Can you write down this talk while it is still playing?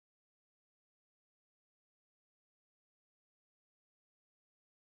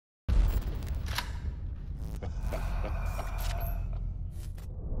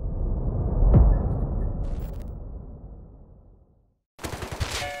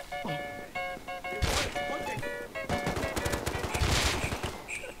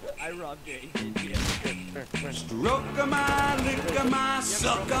Stroke of my, lick of my,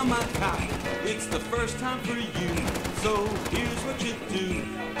 suck of my cock. It's the first time for you, so here's what you do.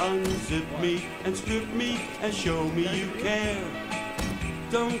 Unzip me and strip me and show me you care.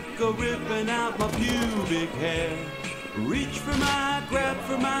 Don't go ripping out my pubic hair. Reach for my, grab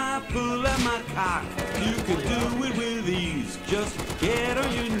for my, pull at my cock. You can do it with ease. Just get on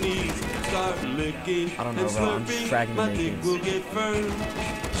your knees. Start licking and slurping. My dick will get firm.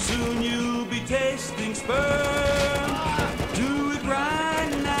 Soon you'll be tasting sperm. Do it right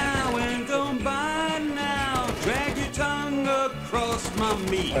now and don't bite now. Drag your tongue across my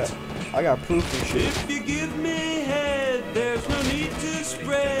meat. I got proof and shit. If you give me head, there's no need to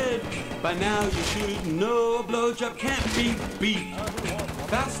spread. By now you should know a blowjob can't be beat.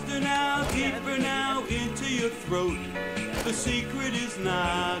 Faster now, deeper now into your throat. The secret is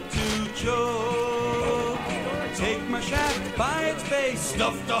not to choke. Take my shaft by its base,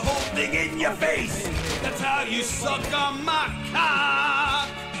 stuff the whole thing in your face. That's how you suck on my cock.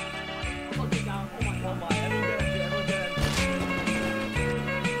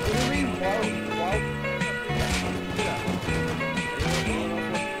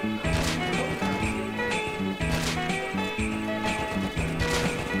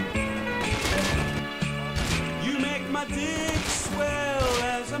 You make my dick swell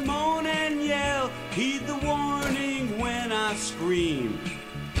as I moan and yell. Heed the warning when I scream.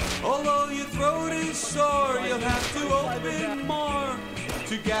 Although your throat is sore, you'll have to open more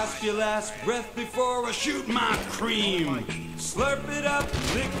to gasp your last breath before I shoot my cream. Slurp it up,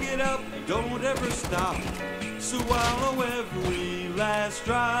 lick it up, don't ever stop. Swallow every last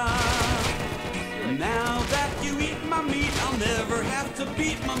drop. Now that you eat my meat, I'll never have to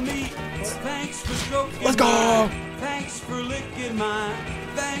beat my meat. Thanks for stroking. Let's go. Thanks for licking mine.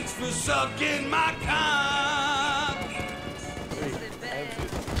 Thanks for sucking my cock.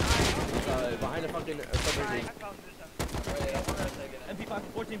 Behind the fucking MP5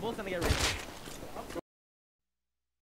 14 volts and I get ready.